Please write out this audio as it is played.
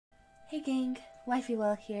Hey gang, Wifey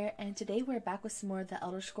Well here, and today we're back with some more of the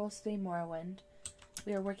Elder Scrolls 3 Morrowind.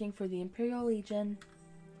 We are working for the Imperial Legion,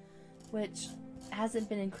 which hasn't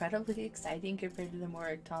been incredibly exciting compared to the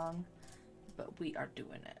Morag Tong, but we are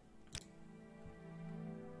doing it.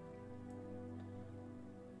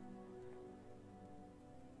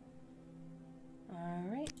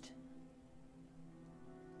 Alright.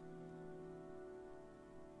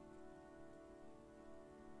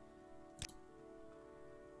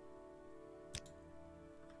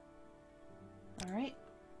 Alright.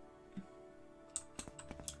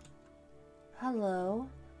 Hello.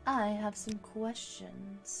 I have some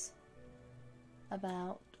questions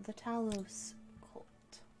about the Talos cult.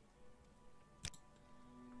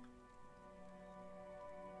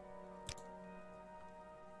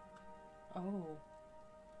 Oh.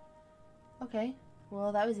 Okay.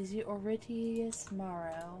 Well, that was easy. Oritius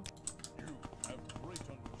Morrow. You have great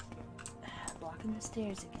understanding. Blocking the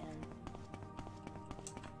stairs again.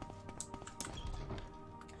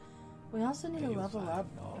 We also need to level up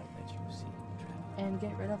and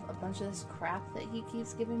get rid of a bunch of this crap that he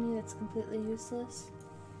keeps giving me that's completely useless.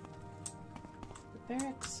 The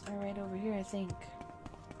barracks are right over here, I think.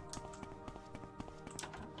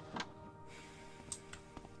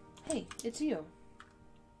 Hey, it's you.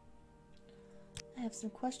 I have some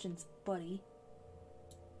questions, buddy.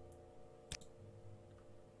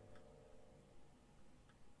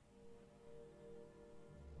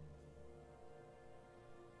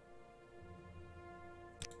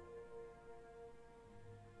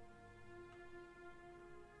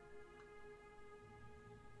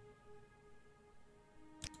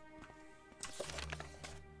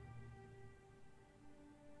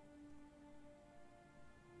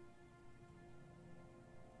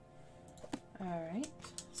 Alright,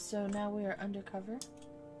 so now we are undercover.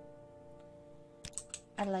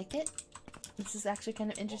 I like it. This is actually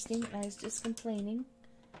kind of interesting. I was just complaining.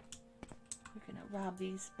 We're gonna rob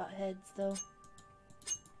these buttheads though.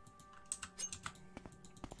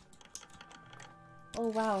 Oh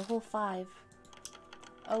wow, a whole 5.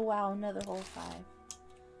 Oh wow, another whole 5.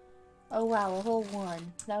 Oh wow, a whole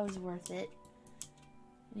 1. That was worth it.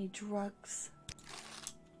 Any drugs?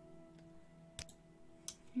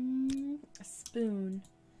 A spoon.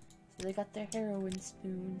 So they got their heroin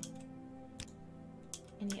spoon.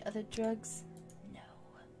 Any other drugs? No.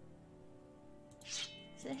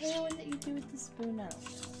 Is it heroin that you do with the spoon? I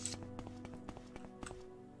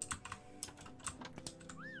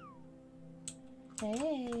don't know.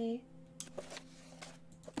 Hey.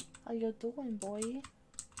 How you doing, boy?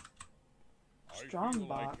 Strong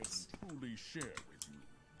box. I can truly share with you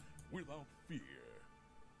without fear.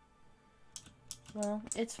 Well,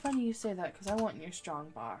 it's funny you say that because I want your strong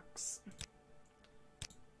box.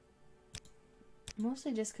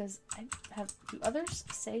 Mostly just because I have. Do others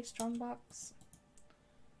say strong box?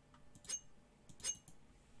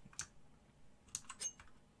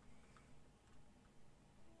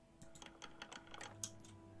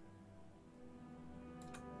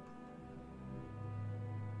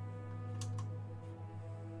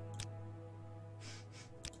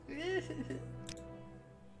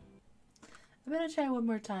 I'm gonna try one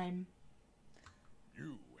more time.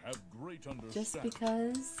 You have great understanding. Just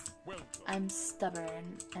because Welcome. I'm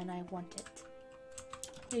stubborn and I want it.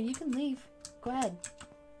 Here, you can leave. Go ahead.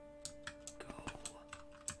 Go.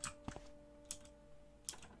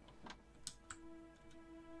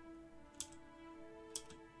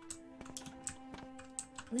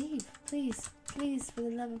 Leave, please. Please, for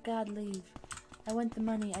the love of God, leave. I want the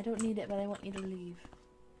money. I don't need it, but I want you to leave.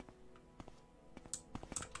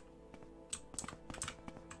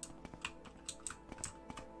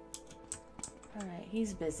 Alright,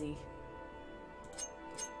 he's busy.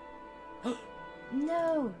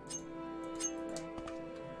 No!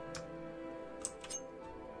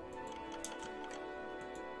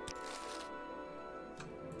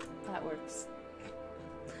 That works.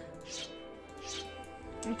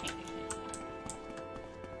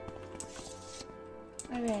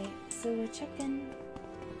 Alright, so we're checking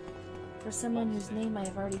for someone whose name I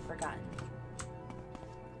have already forgotten.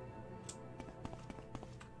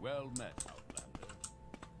 Well met, Outlander.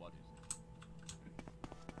 What is it?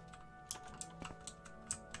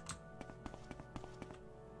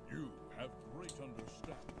 You have great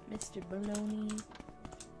understanding. Mr. Baloney.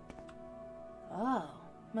 Oh,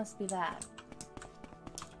 must be that.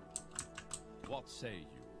 What say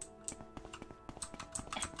you?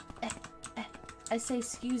 I say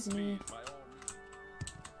excuse me. By all means.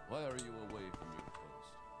 Why are you away from your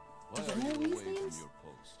post? Why Is it are one of you these away from names? your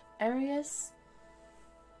post? Arius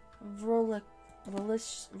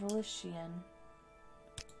Volician.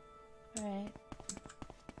 Alright.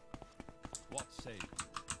 say?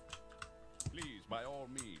 Please, by all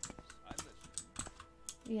means, I listen.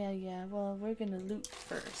 Yeah, well, we're gonna loot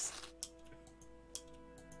first.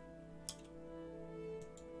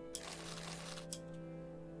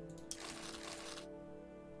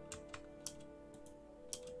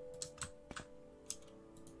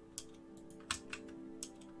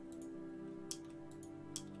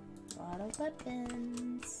 A lot of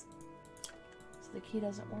weapons. So the key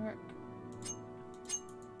doesn't work.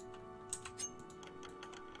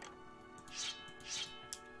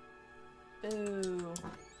 Boo.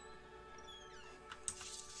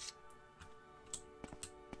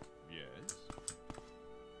 Yes?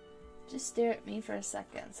 Just stare at me for a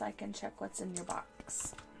second so I can check what's in your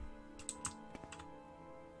box.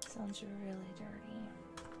 Sounds really dirty.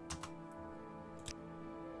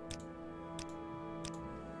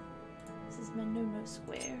 This is my no-no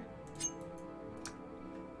square.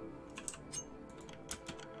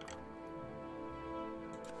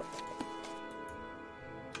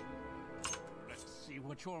 Let's see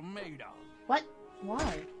what you're made of. What?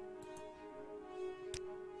 Why?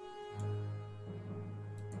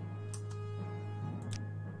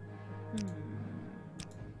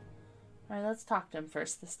 Alright, let's talk to him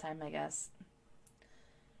first this time, I guess.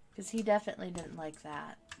 Because he definitely didn't like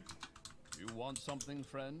that. You want something,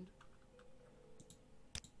 friend?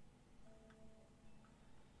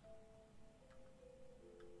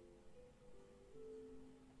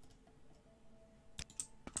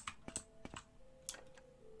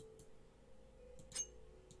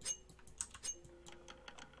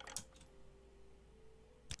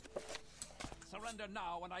 Surrender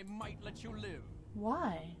now and I might let you live.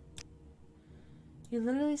 Why? He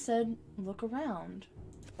literally said, look around.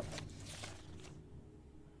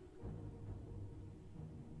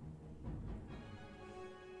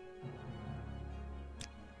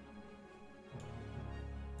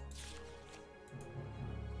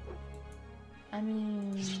 I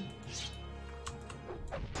mean...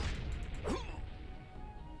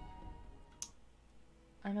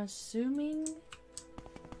 I'm assuming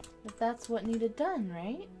that that's what needed done,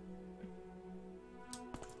 right?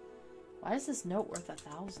 Why is this note worth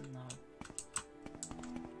 1,000 though?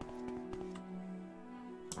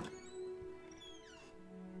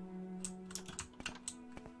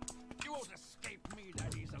 You won't escape me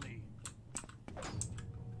that easily.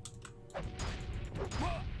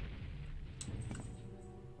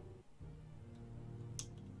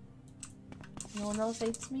 No one else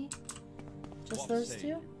hates me? Just those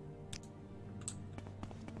two?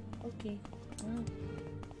 Okay. Well,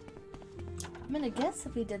 I'm gonna guess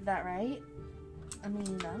if we did that right. I mean,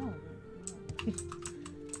 I don't know.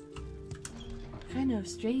 Kind of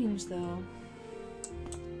strange, though.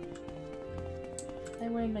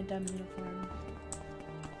 I'm wearing my dumb uniform.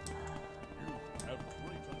 You have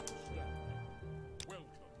great understanding. Welcome.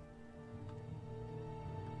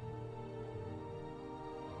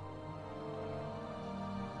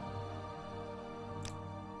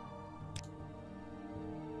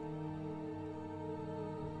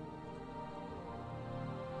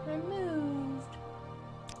 Removed.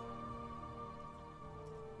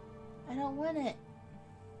 I don't want it.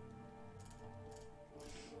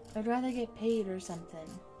 I'd rather get paid or something.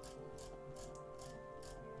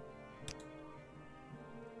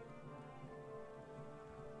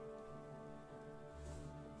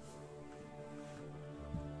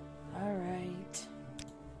 Alright.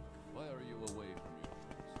 Why are you away from your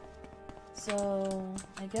place? So,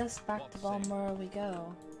 I guess back to Vvardenfell we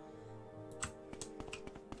go.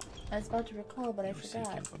 I was about to recall, but I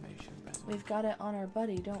forgot. We've got it on our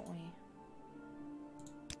buddy, don't we?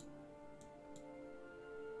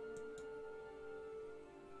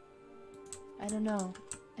 I don't know.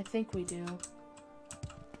 I think we do.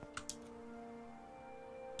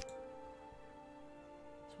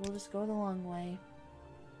 So we'll just go the long way.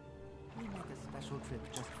 We make a special trip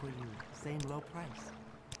just for you. Same low price.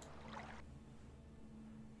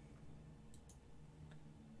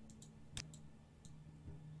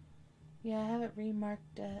 Yeah, I haven't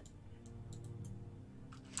remarked it.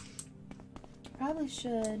 Probably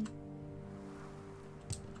should.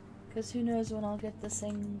 Because who knows when I'll get the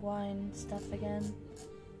sanguine stuff again.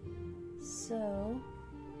 So...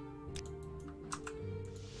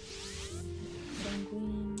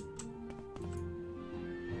 sanguine...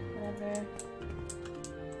 whatever.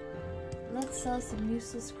 Let's sell some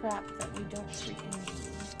useless crap that we don't freaking need.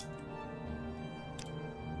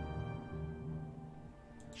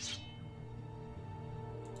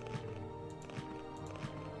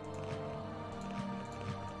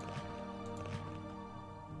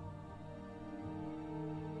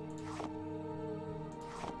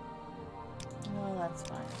 Well, that's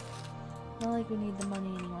fine. Not like we need the money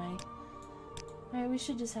anyway. Alright, we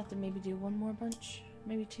should just have to maybe do one more bunch.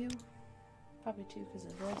 Maybe two. Probably two because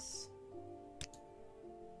of this.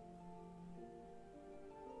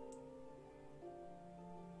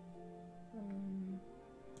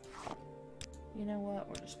 You know what?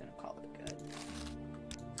 We're just gonna call it good.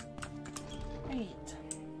 Right.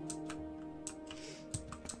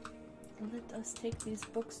 Let us take these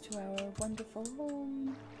books to our wonderful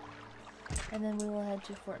home. And then we will head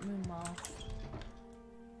to Fort Moonmoth.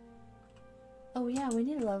 Oh yeah, we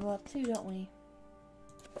need to level up too, don't we?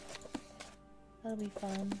 That'll be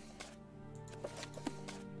fun.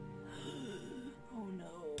 Oh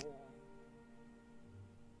no.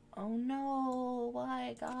 Oh no,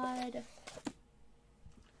 why God?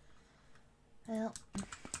 Well.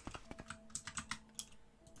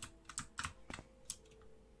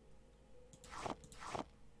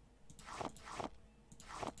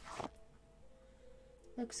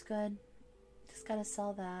 Looks good. Just gotta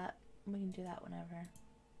sell that. We can do that whenever.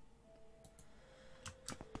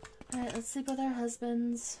 Alright, let's sleep with our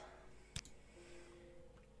husbands.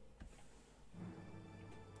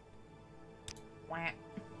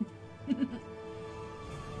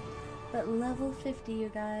 But level 50,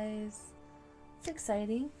 you guys. It's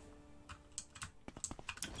exciting.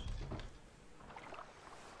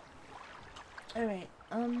 Alright,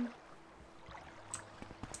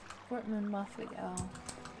 Fort Moonmoth we go.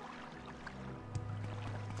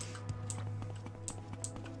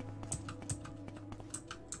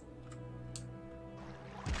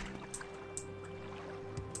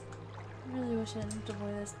 I really wish I didn't have to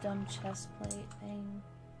wear this dumb chest plate thing.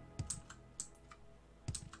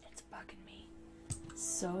 It's bugging me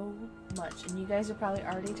so much, and you guys are probably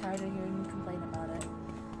already tired of hearing me complain about it.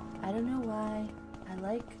 I don't know why. I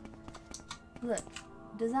like... Look,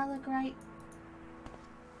 does that look right?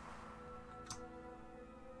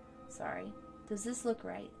 Sorry. Does this look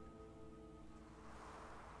right?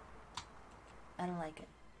 I don't like it.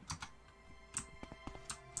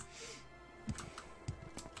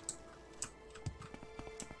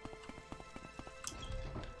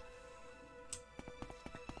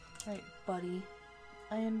 Right, buddy.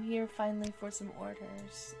 I am here finally for some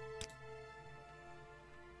orders.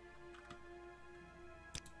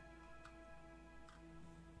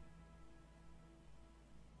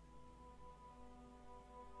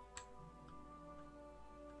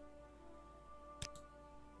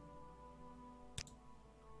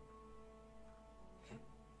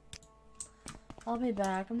 I'll be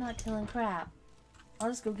back. I'm not killing crap. I'll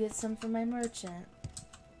just go get some from my merchant.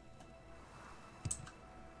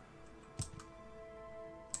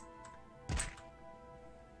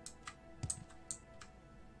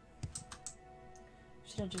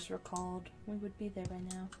 Should have just recalled. We would be there by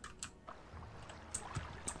now.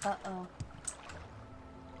 Uh-oh.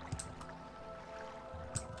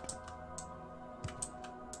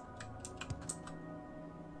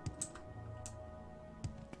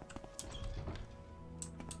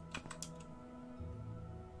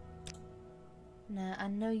 Nah, I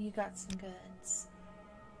know you got some goods.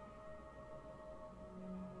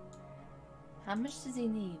 How much does he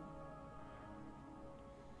need?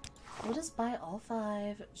 We'll just buy all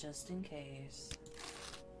 5, just in case.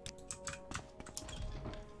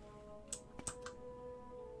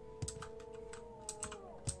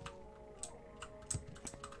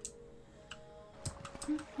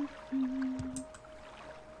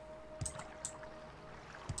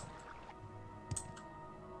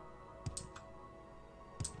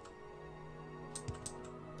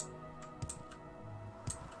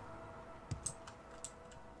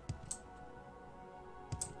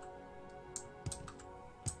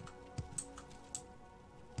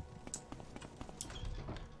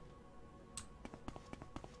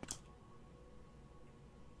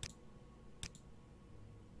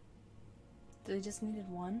 They just needed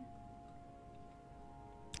 1?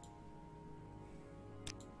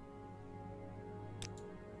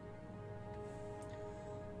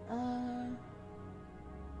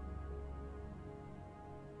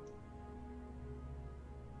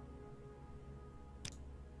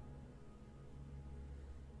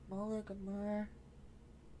 Mulligamore.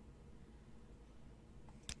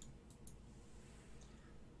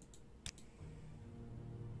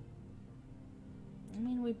 I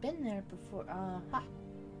mean, we've been there before. Ha!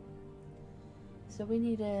 So we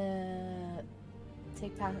need to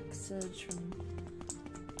take passage from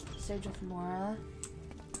Sage of Mora.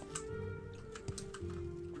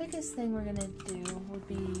 Quickest thing we're gonna do would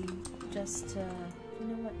be just to, you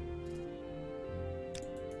know what?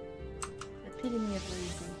 Epitome of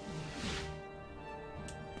reason.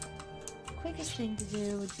 Quickest thing to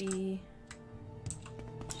do would be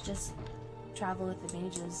to just travel with the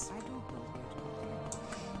mages. I don't know where to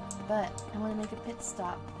begin. But I want to make a pit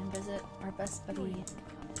stop and visit our best buddy,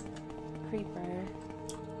 Creeper.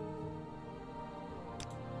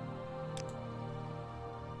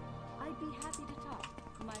 I'd be happy to talk.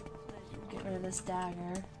 My pleasure. Get rid of this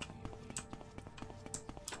dagger.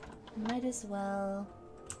 Might as well.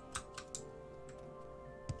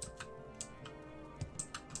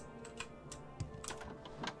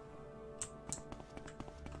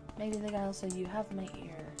 Maybe the guy will say, "You have my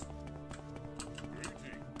ear."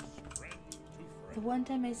 Greetings, friend to The friend. one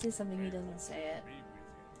time I say something, he doesn't say it. Be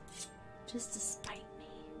with you. Just to spite me.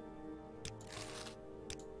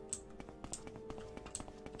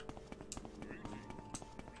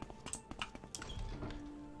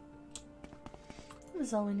 That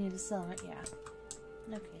was all we need to sell, right?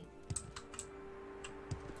 Yeah. Okay.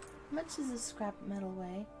 How much does this scrap metal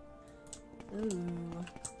weigh? Ooh.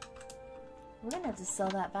 We're gonna have to sell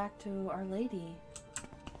that back to Our Lady.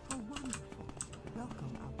 How wonderful.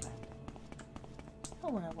 Welcome, Outlander. I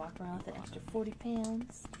don't want to walk around with an extra 40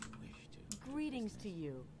 pounds. Greetings to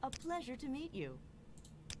you. A pleasure to meet you.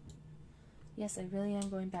 Yes, I really am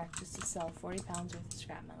going back just to sell 40 pounds worth of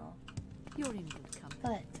scrap metal. You're in good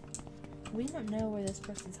company. But we don't know where this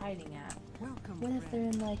person's hiding at. Welcome, What if they're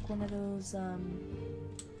friend. in like one of those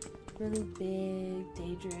really big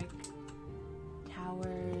Daedric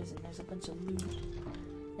towers and there's a bunch of loot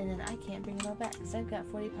and then I can't bring it all back because I've got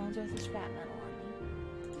 40 pounds worth of scrap metal on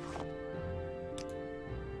me.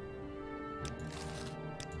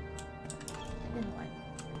 Then what?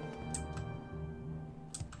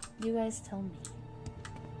 You guys tell me.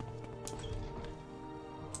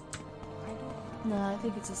 I don't No, I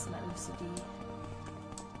think it's just my OCD.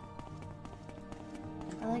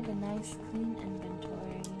 I like a nice clean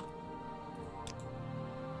inventory.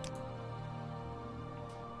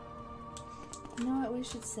 You know what we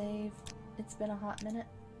should save? It's been a hot minute.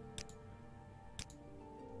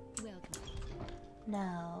 Welcome.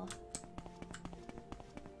 Now.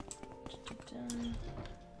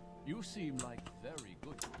 You seem like very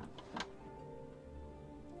good.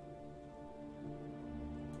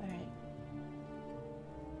 Alright.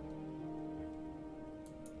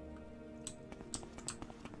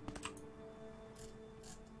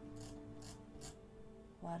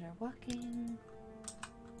 Water walking.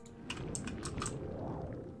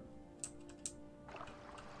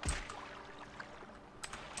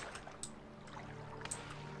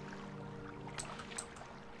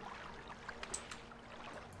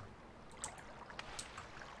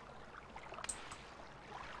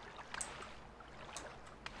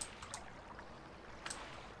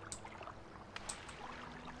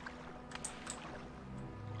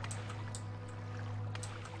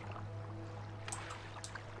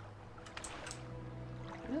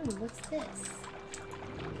 Ooh, what's this?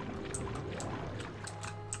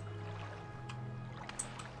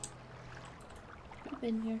 We've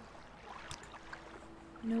been here.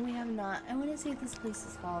 No, we have not. I want to see what this place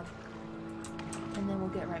is called. And then we'll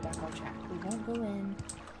get right back on track. We won't go in.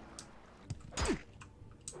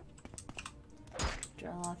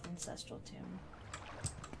 Drelloth Ancestral Tomb.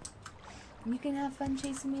 You can have fun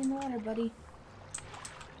chasing me in the water, buddy.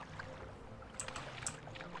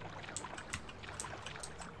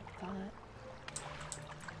 Thought.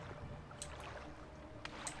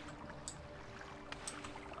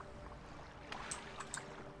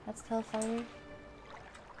 That's Hellfire.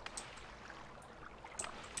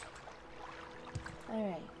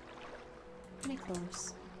 Alright. Pretty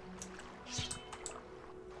close.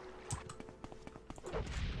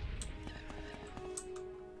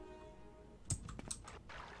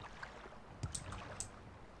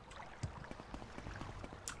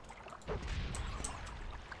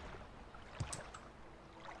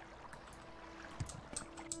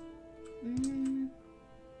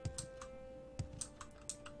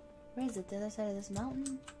 Where is it? The other side of this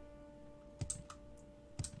mountain?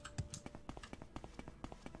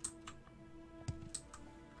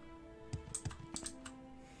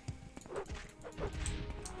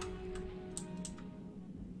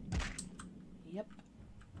 Yep.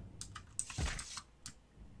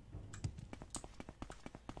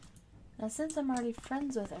 Now since I'm already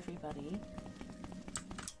friends with everybody,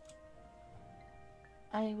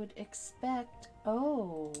 I would expect...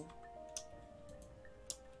 Oh!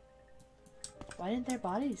 Why didn't their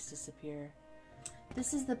bodies disappear?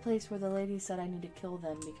 This is the place where the lady said I need to kill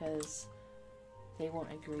them because they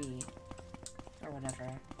won't agree. Or whatever.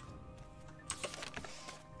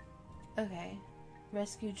 Okay.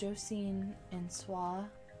 Rescue Josine and Swa.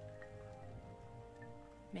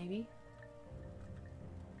 Maybe?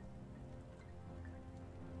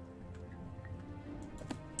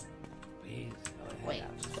 Please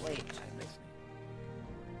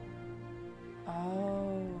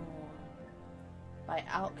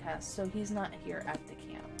outcast, so he's not here at the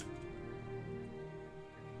camp.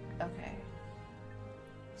 Okay.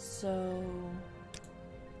 So...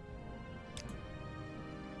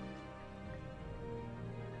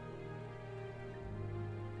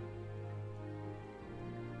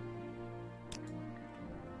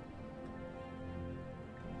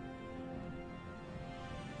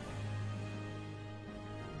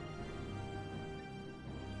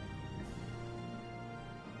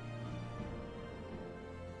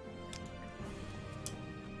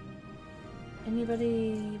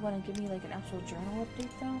 Anybody want to give me like an actual journal update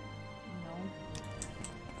though? No.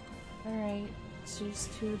 Alright, she's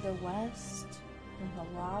to the west in the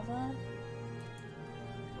lava.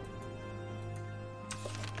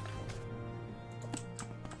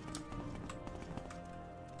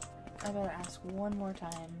 I better ask one more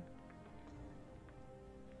time.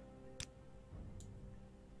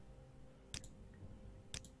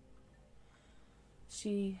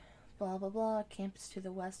 She... blah blah blah, camp is to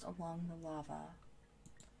the west along the lava.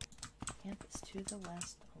 Camp is to the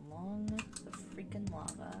west along the freaking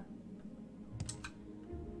lava.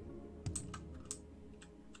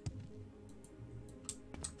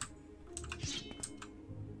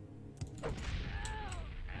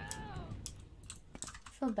 I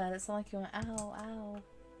feel bad, it's not like you went ow, ow.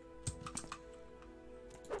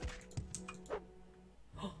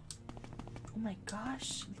 Oh my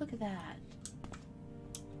gosh, look at that.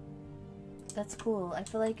 That's cool. I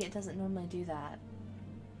feel like it doesn't normally do that.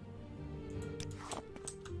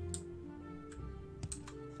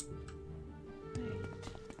 Right.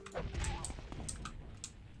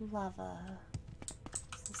 Lava.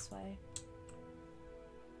 It's this way.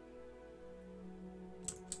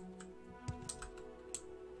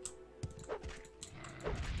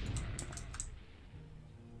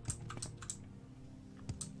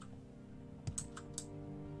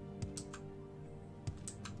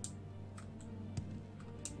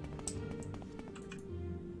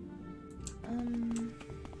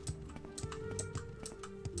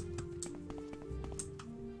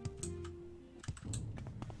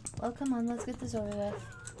 Well, come on, let's get this over with.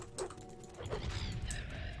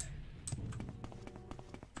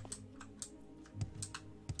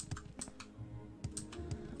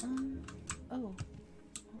 Oh,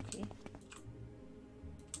 okay.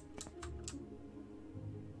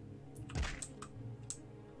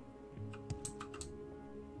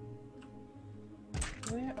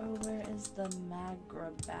 Where is the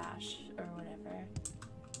Magrabash or whatever?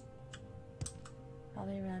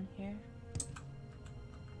 Probably around here.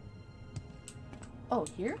 Oh,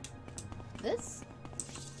 here? This?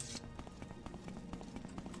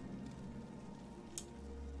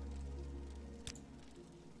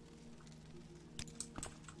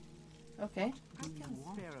 Okay. I can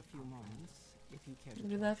spare a few moments if you care to.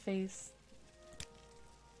 Look at that face.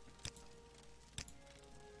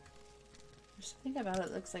 There's something about it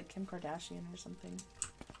that looks like Kim Kardashian or something.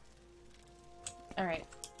 Alright.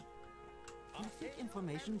 You seek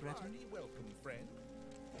information, Breton? Welcome, friend.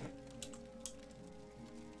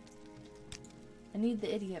 I need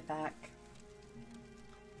the idiot back.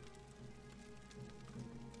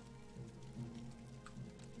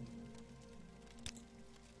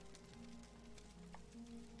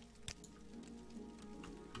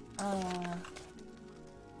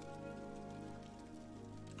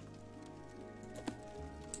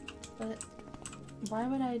 But why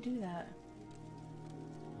would I do that?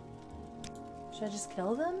 Should I just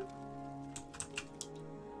kill them?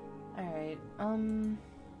 Alright,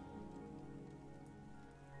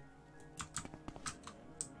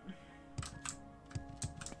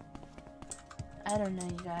 I don't know,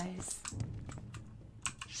 you guys.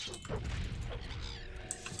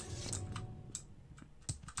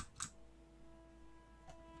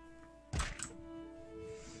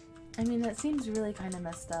 I mean, that seems really kind of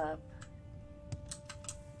messed up.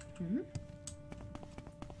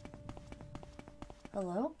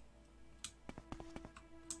 Hello?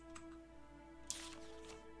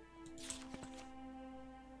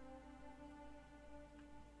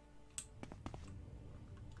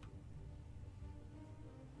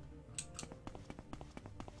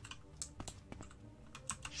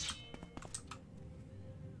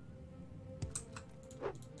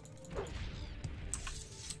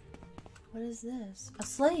 What is this? A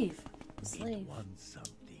slave! A slave. It wants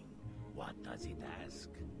something. What does it ask?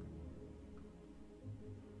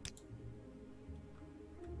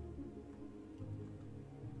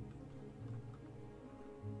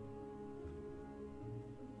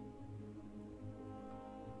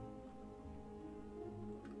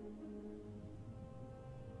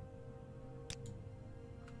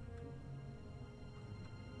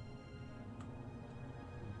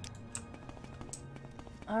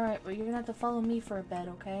 Alright, well you're gonna have to follow me for a bit,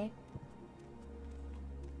 okay?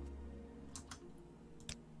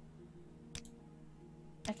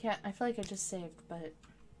 I feel like I just saved, but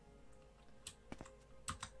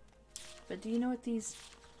do you know what these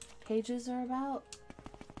pages are about?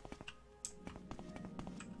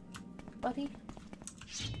 Buddy?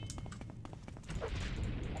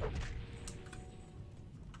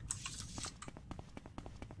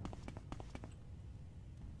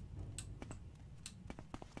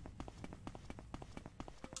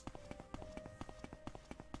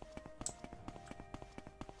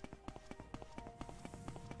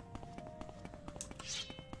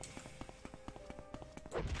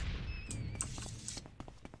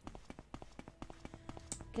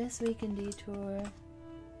 Guess we can detour.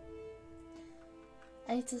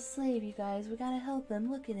 It's a slave, you guys. We gotta help him.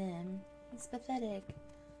 Look at him. He's pathetic.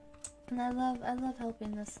 And I love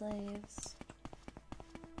helping the slaves.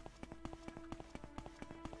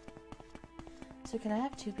 So can I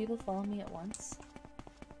have two people follow me at once?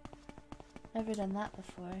 Never done that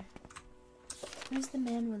before. Who's the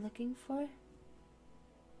man we're looking for?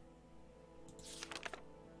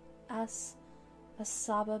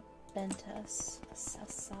 Asaba Bentus.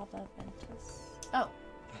 Asaba Bentus. Oh!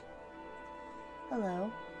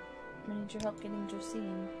 Hello. I need your help getting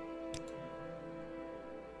Josine.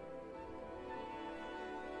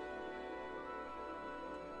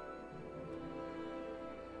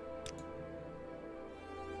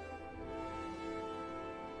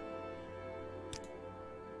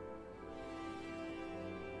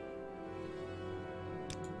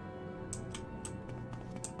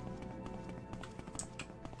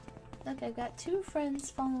 Look, I've got two friends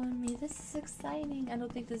following me. This is exciting. I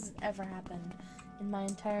don't think this has ever happened in my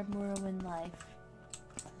entire Morrowind life.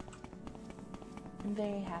 I'm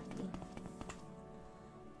very happy.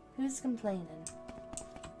 Who's complaining?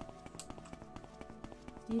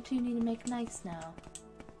 You two need to make nice now.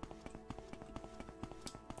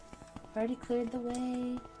 I've already cleared the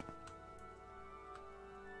way.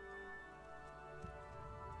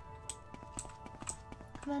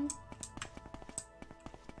 Come on.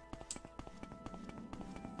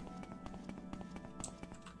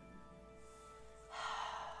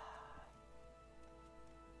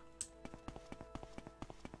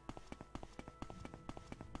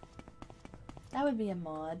 That would be a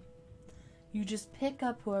mod. You just pick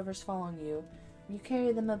up whoever's following you, you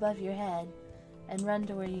carry them above your head, and run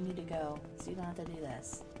to where you need to go, so you don't have to do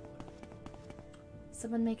this.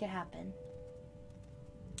 Someone make it happen.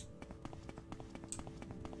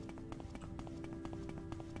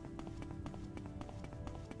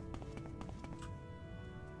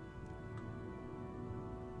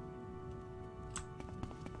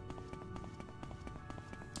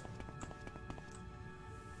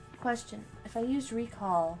 Question, if I use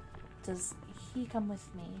recall, does he come with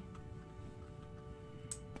me?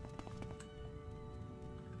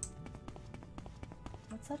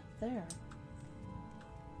 What's that up there?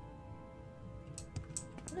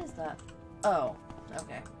 What is that? Oh,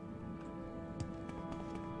 okay.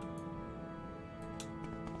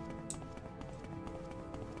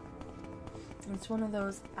 It's one of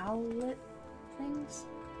those owlet things?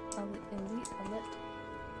 Elite owlet?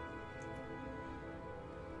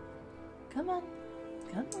 Come on.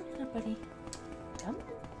 Come on, little buddy. Come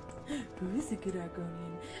on. Who's the good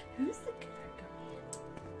Argonian? Who's the good Argonian?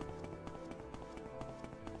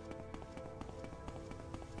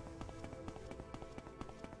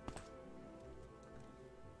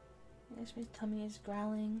 Yes, my tummy is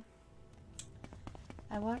growling.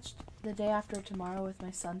 I watched The Day After Tomorrow with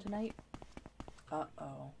my son tonight.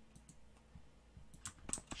 Uh-oh.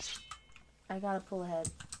 I gotta pull ahead.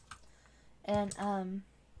 And,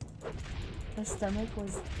 my stomach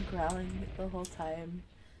was growling the whole time,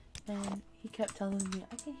 and he kept telling me,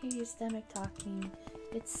 I can hear your stomach talking,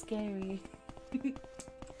 it's scary.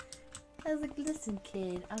 I was like, listen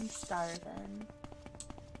kid, I'm starving.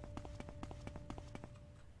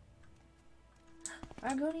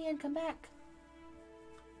 Argonian, come back!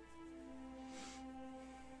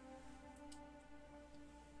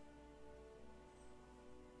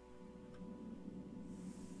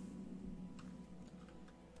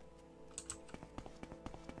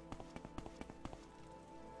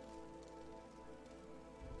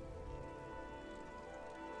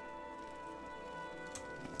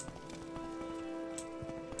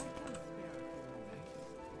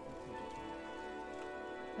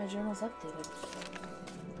 My journal's updated.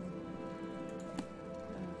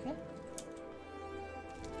 Okay.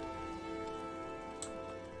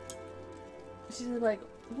 She's like,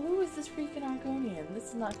 who is this freaking Argonian? This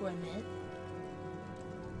is not who I meant.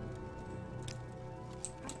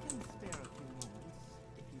 I can spare a few moments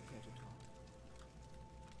if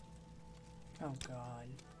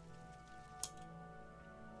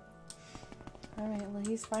Alright, well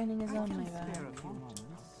he's finding his own way back. Spare a few moments,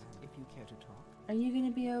 if you care to talk. Are you gonna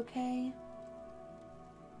be okay?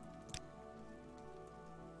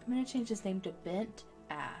 I'm gonna change his name to Bent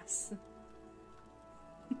Ass.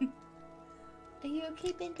 Are you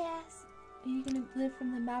okay, Bent Ass? Are you gonna live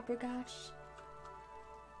from the Mabragosh?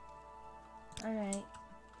 Alright.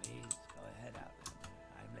 Please go ahead, Outlander.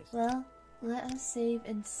 I'm listening. Well, let us save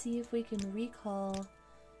and see if we can recall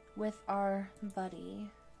with our buddy.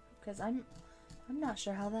 Because I'm not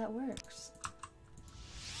sure how that works.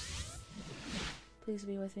 Please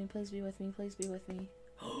be with me, please be with me, please be with me.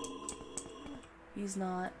 He's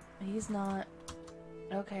not. He's not.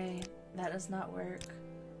 Okay, that does not work.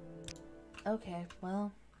 Okay,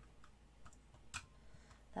 well.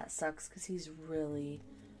 That sucks because he's really,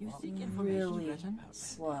 really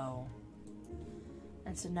slow.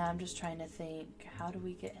 And so now I'm just trying to think, how do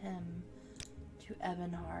we get him to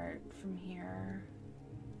Ebonheart from here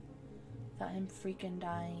without him freaking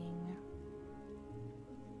dying?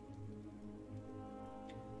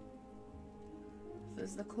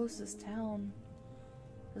 This is the closest town.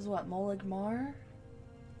 This is what, Moligmar?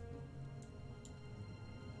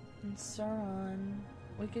 And Sauron.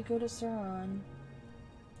 We could go to Sauron.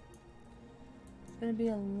 It's gonna be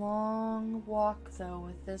a long walk though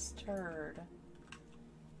with this turd.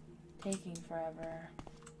 Taking forever.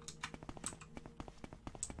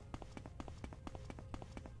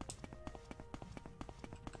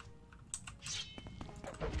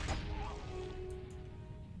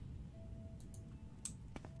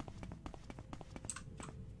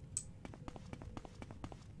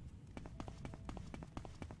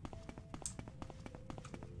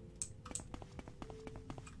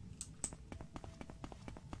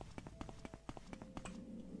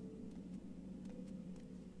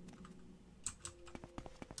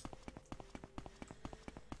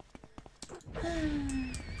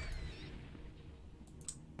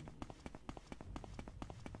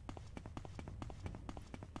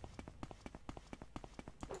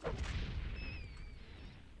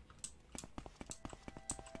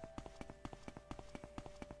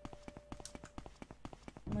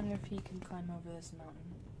 I wonder if he can climb over this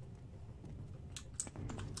mountain.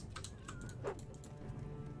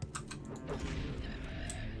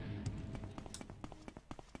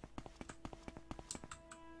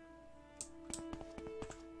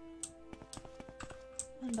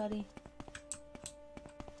 Come on, buddy.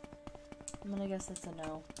 I'm gonna guess that's a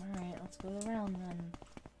no. Alright, let's go around then.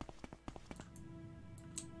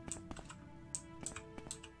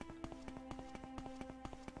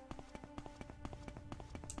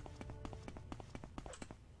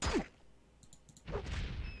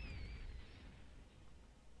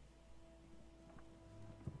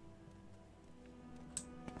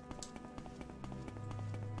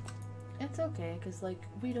 It's okay, because, like,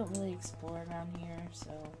 we don't really explore around here,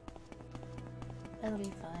 so that'll be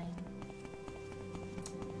fine.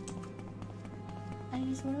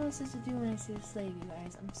 What am I supposed to do when I see a slave, you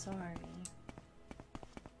guys? I'm sorry.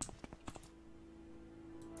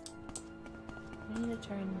 I need to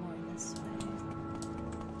turn more this way.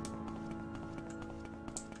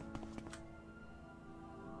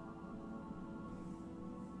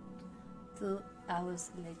 Two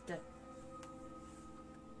hours later.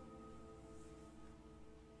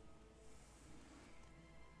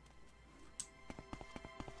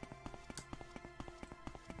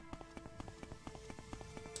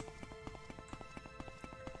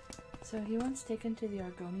 So he wants taken to the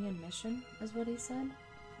Argonian mission, is what he said.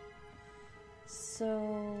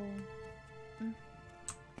 So,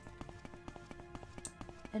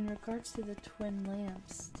 in regards to the twin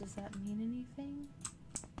lamps, does that mean anything?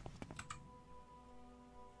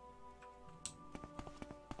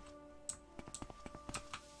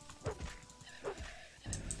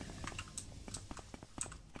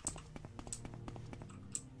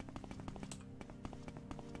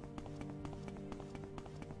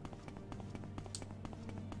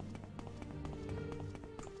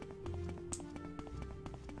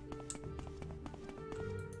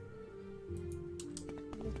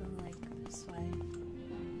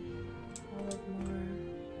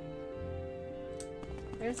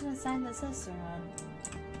 There isn't a sign that says Sauron.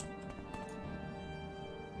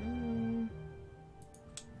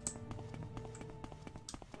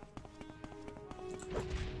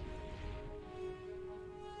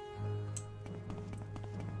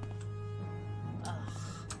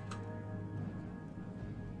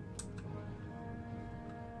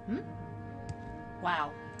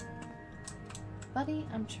 Wow. Buddy,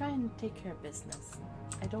 I'm trying to take care of business.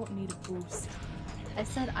 I don't need a boost. I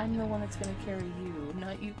said I'm the one that's gonna carry you,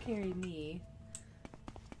 not you carry me.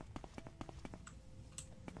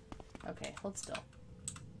 Okay, hold still.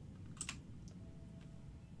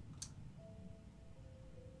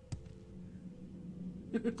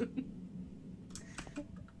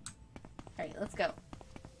 Alright, let's go.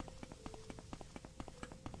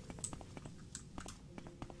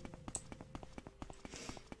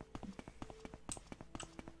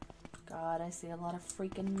 God, I see a lot of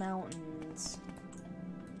freaking mountains.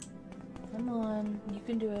 Come on, you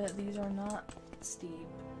can do it. These are not steep.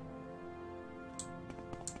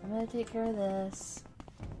 I'm gonna take care of this.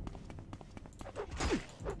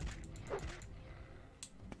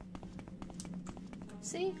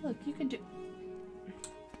 See? Look, you can do...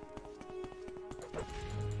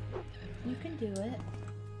 You can do it.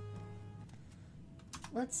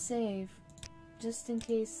 Let's save. Just in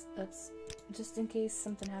case... Oops. Just in case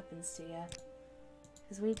something happens to you.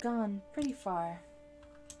 Because we've gone pretty far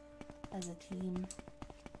as a team.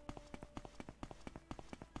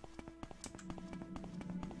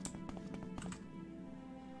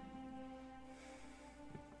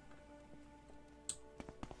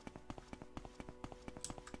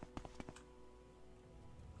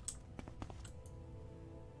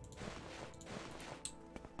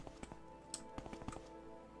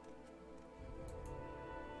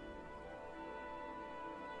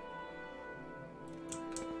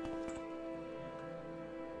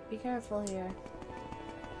 Be careful here.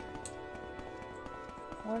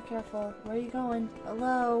 More careful. Where are you going?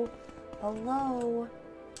 Hello? Hello?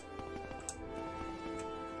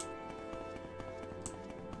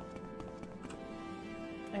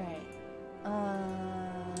 Alright.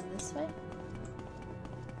 This way?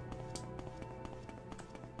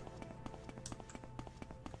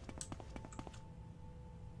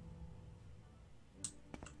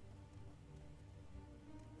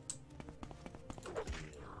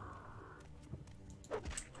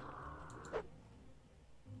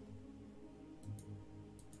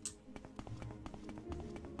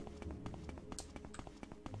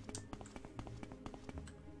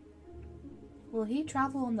 Will he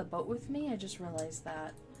travel on the boat with me? I just realized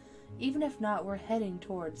that. Even if not, we're heading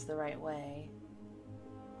towards the right way.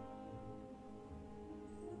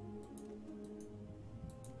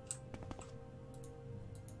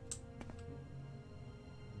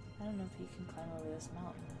 I don't know if you can climb over this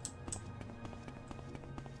mountain.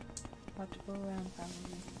 We'll have to go around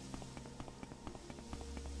probably.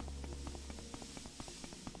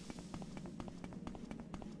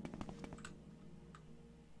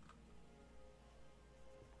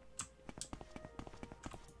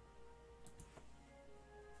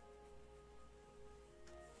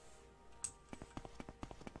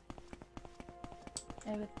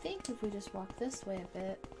 I would think if we just walk this way a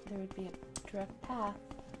bit, there would be a direct path.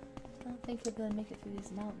 I don't think you'll be able to make it through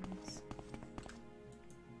these mountains.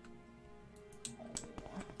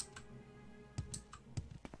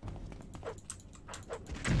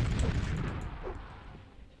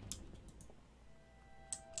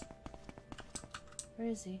 Where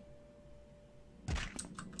is he?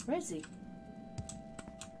 Where is he?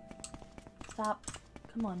 Stop.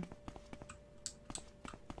 Come on.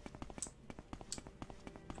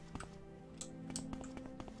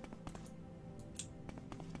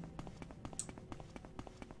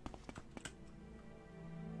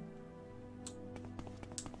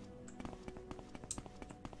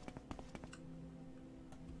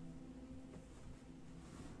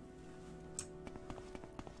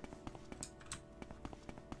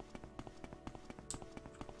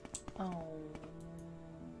 Oh.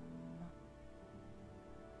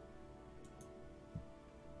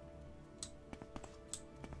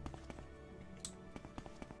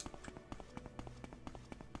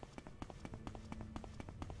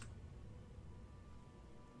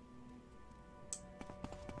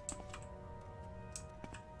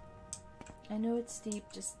 I know it's steep,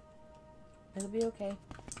 just it'll be okay.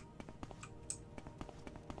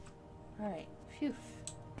 Alright, phew.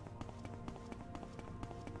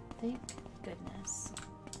 Thank goodness.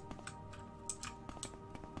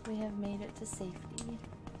 We have made it to safety.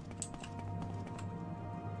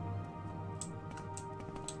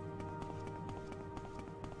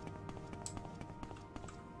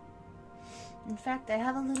 In fact, I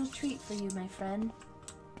have a little treat for you, my friend.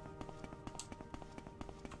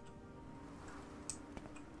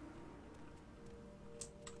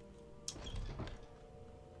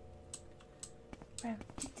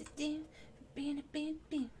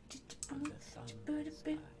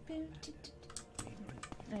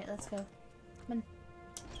 Alright, let's go. Come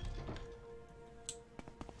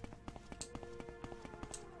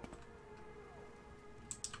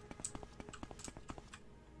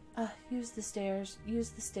on. Use the stairs. Use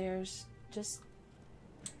the stairs. Just...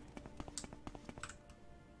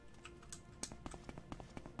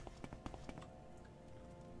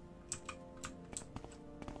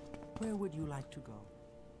 Where would you like to go?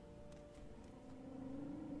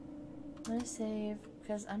 I'm gonna save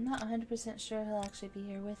because I'm not 100% sure he'll actually be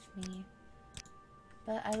here with me.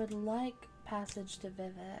 But I would like passage to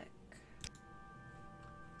Vivek.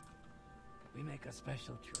 We make a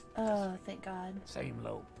special trip. Oh, thank God. Same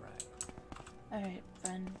low price. Alright,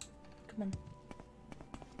 friend. Come on.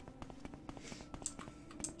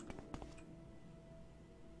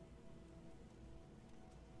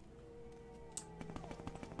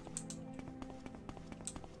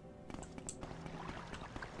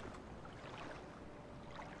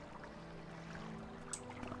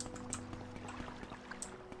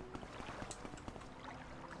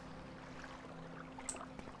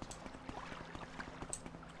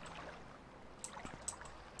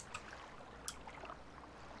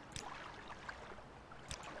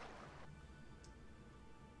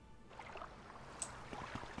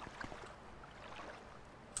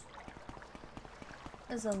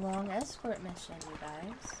 It was a long escort mission, you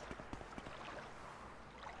guys.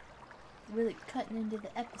 Really cutting into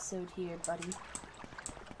the episode here, buddy.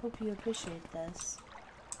 Hope you appreciate this.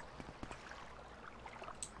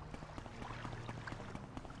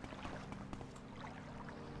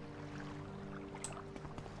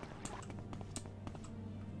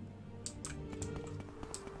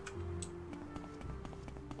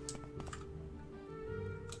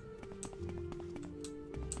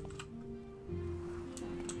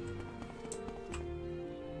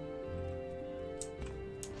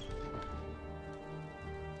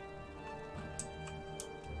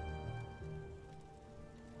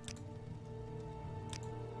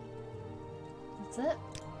 That's it.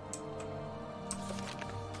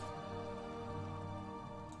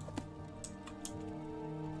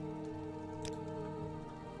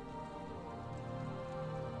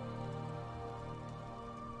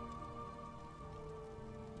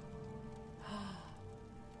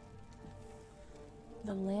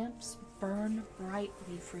 The lamps burn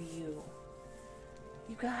brightly for you.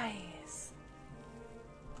 You guys.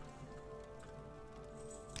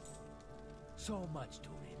 So much to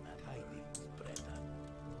me, my tidings, Brennan.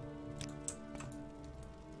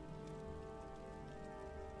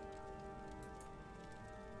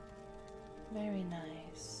 Very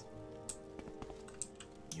nice.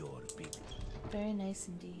 Your big. Very nice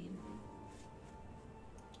indeed.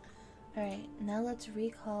 Alright, now let's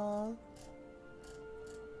recall.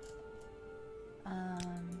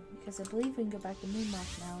 Because I believe we can go back to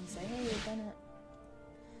Moonmark now and say, hey, we've done it.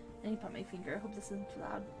 I need to pop my finger. I hope this isn't too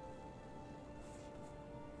loud.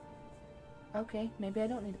 Okay, maybe I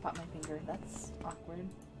don't need to pop my finger. That's awkward.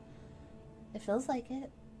 It feels like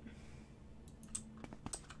it.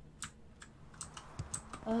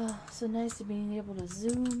 Oh, so nice to being able to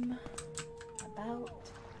zoom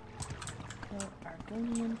about. No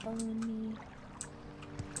Argonian following me.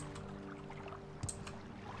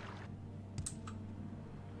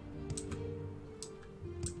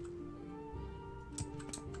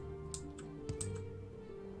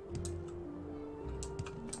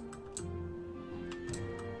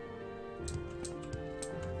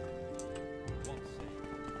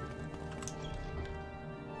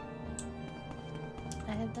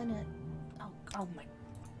 I have done it. Oh my.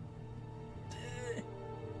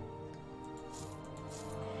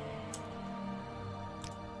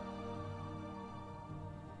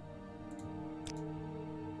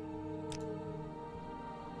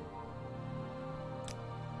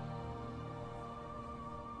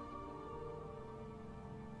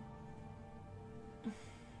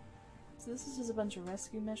 So this is just a bunch of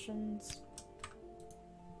rescue missions.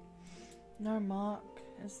 Narmak,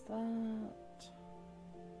 is that?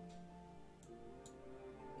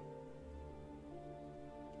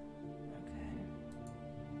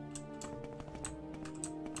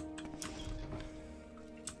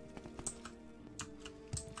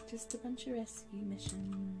 Just a bunch of rescue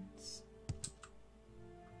missions.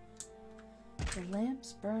 The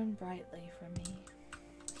lamps burn brightly for me.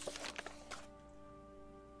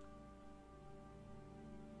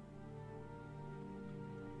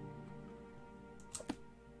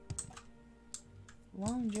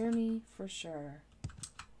 Long journey for sure.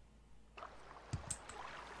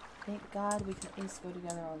 Thank God we can at least go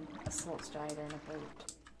together on a salt strider and a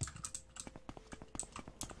boat.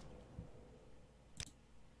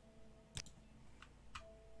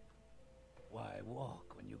 Why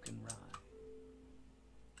walk when you can ride?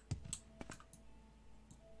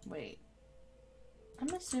 Wait. I'm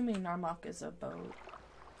assuming Narmak is a boat.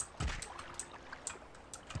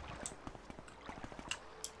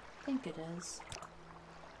 I think it is.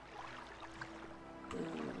 Ooh.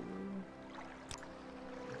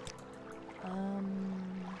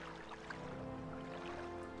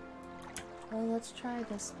 let's try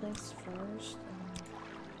this place first.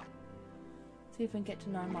 See if we can get to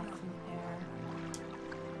Narmoth from there.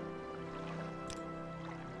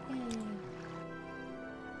 Yay.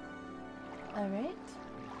 Alright.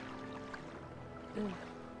 Ooh. I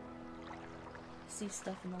see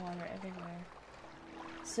stuff in the water everywhere.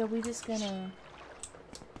 So we're just gonna...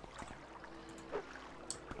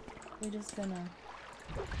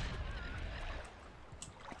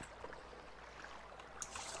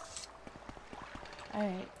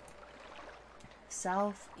 Alright.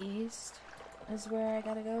 Southeast is where I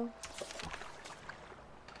gotta go.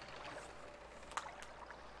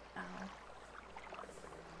 Ow.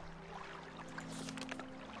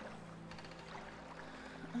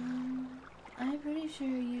 I'm pretty sure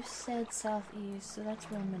you said southeast, so that's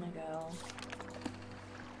where I'm gonna go.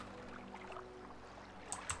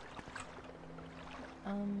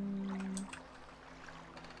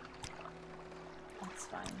 That's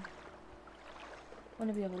fine. I want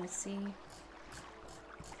to be able to see.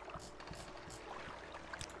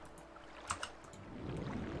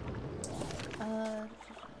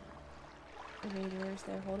 The raiders,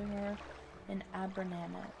 they're holding her in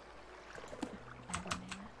Abernanet.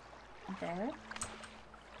 There?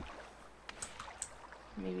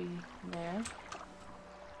 Maybe there.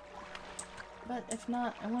 But if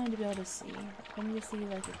not, I wanted to be able to see. I need to see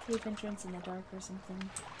like a cave entrance in the dark or something.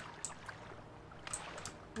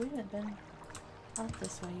 We haven't been out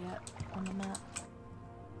this way yet on the map.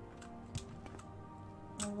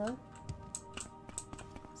 Hello?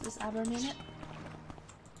 Is this Abernanet?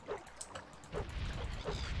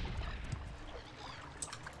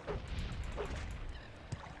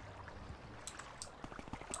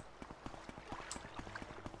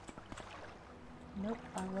 Nope,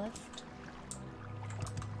 I left.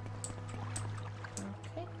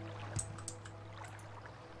 Okay.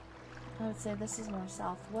 I would say this is more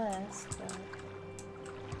southwest, but...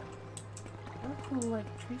 what a cool,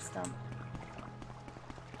 like, tree stump.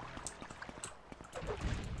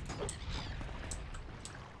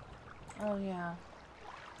 Oh, yeah.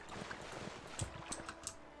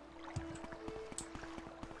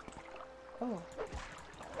 Oh.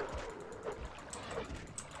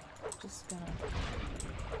 Just gonna...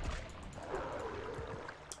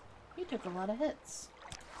 you took a lot of hits.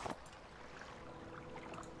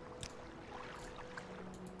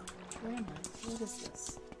 Where am I? What is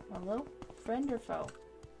this? Hello? Friend or foe?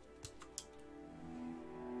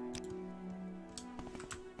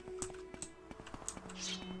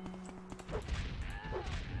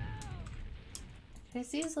 Can I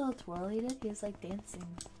see his little twirl he did? He was like dancing.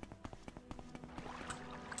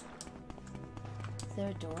 Is there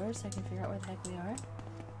a door so I can figure out where the heck we are?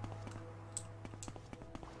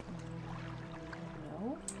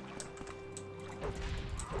 No.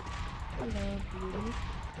 Hello, beauty.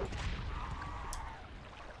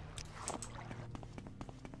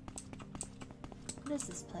 What is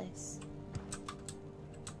this place?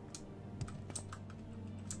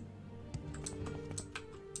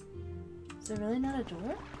 Is there really not a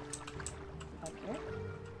door? Up here?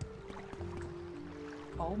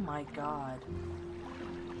 Oh my god.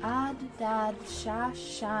 Ad-dad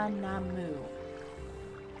shashanamu.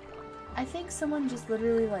 I think someone just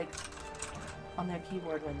literally like on their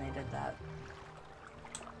keyboard when they did that.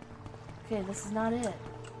 Okay, this is not it.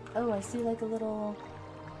 Oh, I see like a little...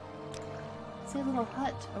 I see a little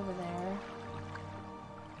hut over there.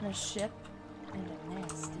 And a ship. And a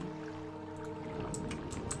nasty.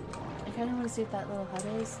 I kind of want to see what that little hut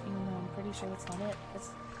is, even though I'm pretty sure that's not it. I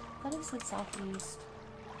thought it said southeast.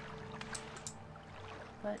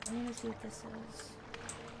 But I'm gonna see what this is.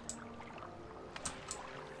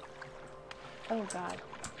 Oh god.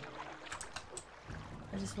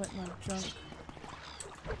 I just went like drunk.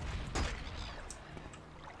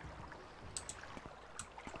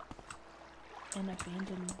 An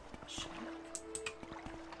abandoned shack.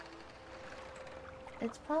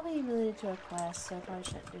 It's probably related to a quest, so I probably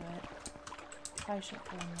shouldn't do it. Probably shouldn't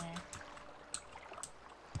go in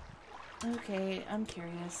there. Okay, I'm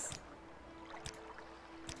curious.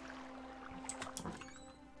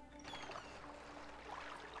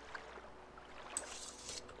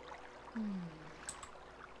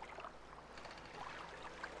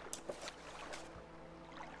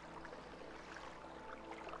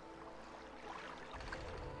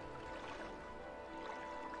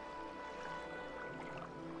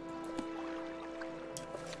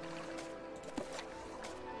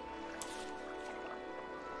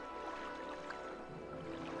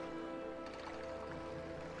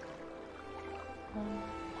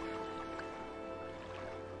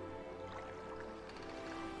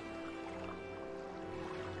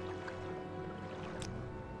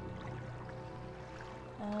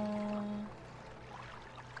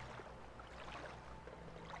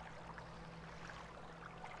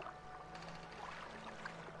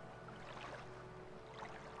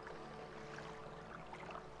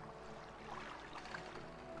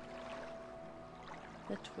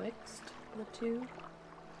 betwixt the two.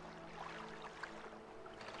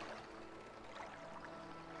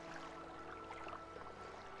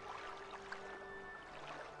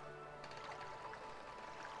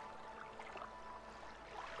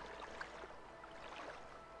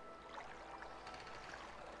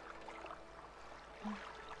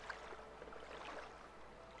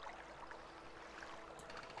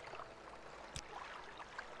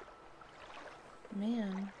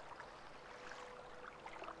 Man.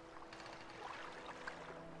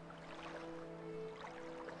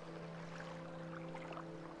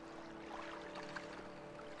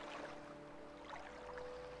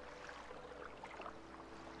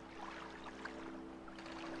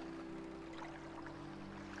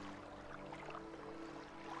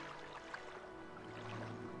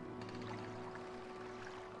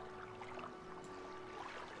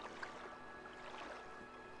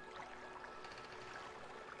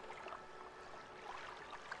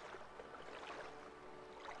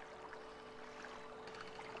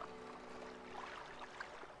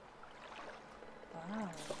 Wow.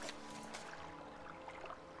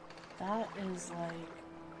 That is like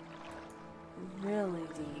really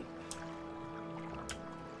deep.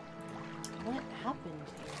 What happened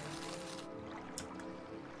here?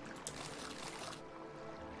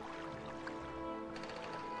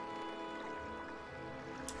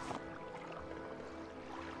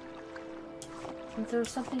 Since there was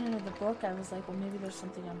something under the book, I was like, well, maybe there's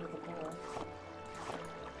something under the bowl.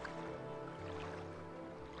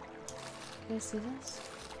 You guys see this?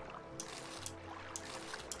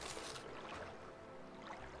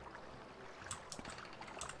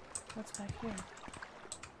 What's back here?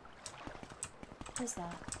 What is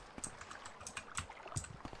that?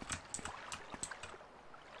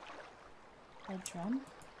 A drum?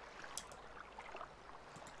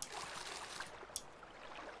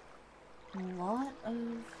 A lot of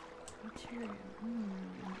material.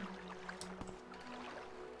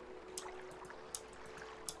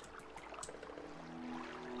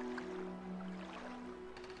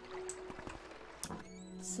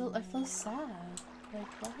 So I feel sad.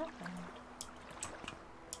 Like, what happened?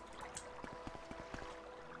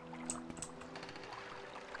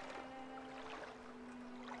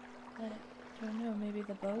 I don't know, maybe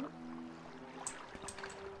the boat?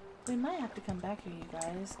 We might have to come back here, you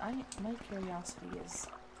guys. My curiosity is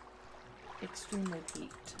extremely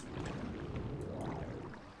piqued.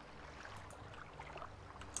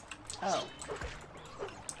 Oh.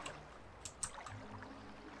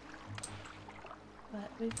 But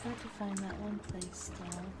we've got to find that one place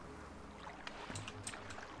still.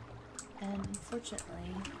 And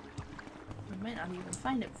unfortunately, we might not even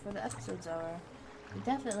find it before the episode's over. We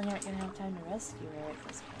definitely aren't going to have time to rescue her at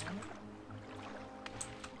this point.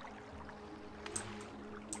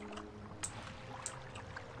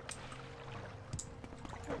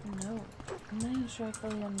 No, I'm not even sure I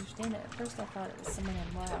fully understand it. At first I thought it was someone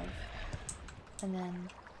in love. And then,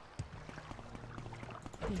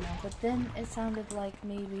 you know, but then it sounded like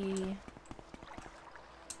maybe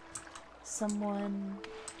someone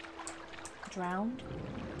drowned.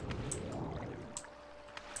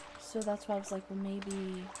 So that's why I was like, well,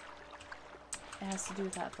 maybe it has to do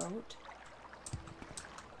with that boat.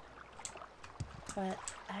 But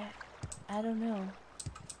I don't know.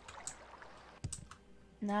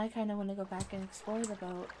 Now I kind of want to go back and explore the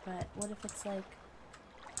boat, but what if it's like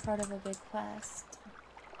part of a big quest?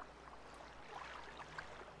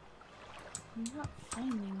 I'm not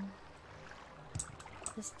finding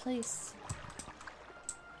this place.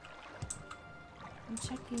 I'm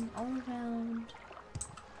checking all around,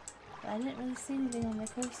 but I didn't really see anything on the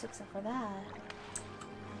coast except for that.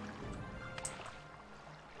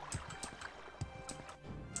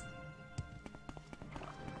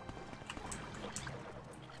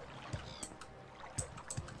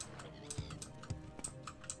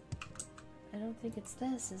 I don't think it's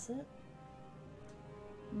this, is it?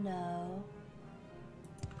 No.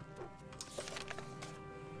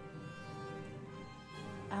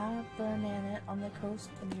 A banana on the coast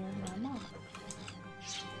near my mom.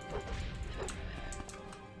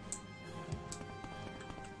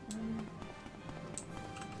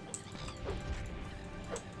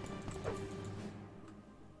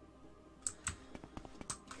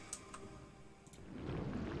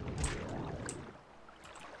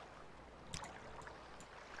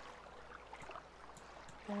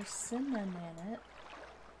 There's cinnamon in it.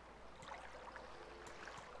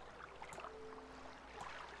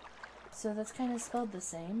 So that's kind of spelled the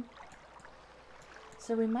same.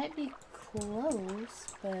 So we might be close,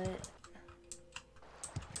 but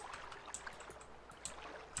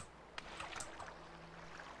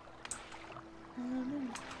I don't know.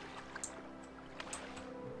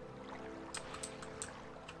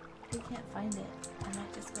 find it. I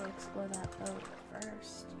might just go explore that boat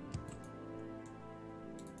first.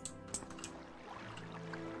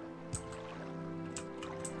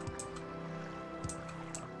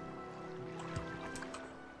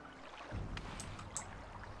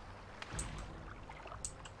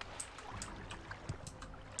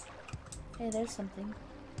 Hey, there's something.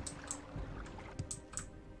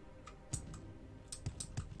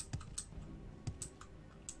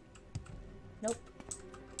 Nope.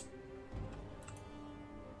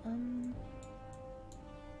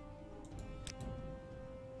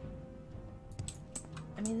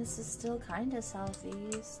 I mean, this is still kind of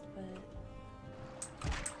southeast, but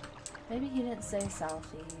maybe he didn't say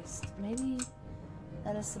southeast. Maybe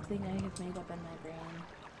that is something I have made up in my brain.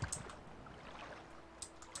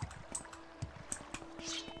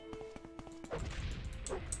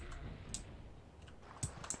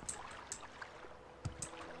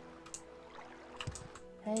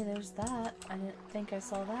 Hey, there's that. I didn't think I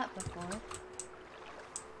saw that before.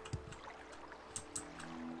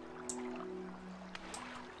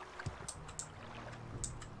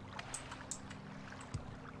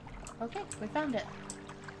 Okay, we found it.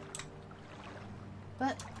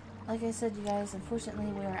 But, like I said, you guys, unfortunately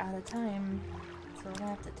we are out of time. So we're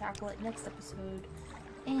gonna have to tackle it next episode.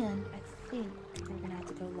 And I think we're gonna have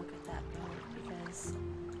to go look at that boat because,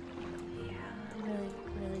 yeah, I'm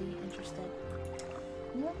really interested.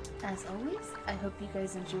 Well, as always, I hope you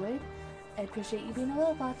guys enjoyed. I appreciate you being a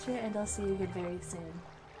little watcher, and I'll see you again very soon.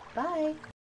 Bye!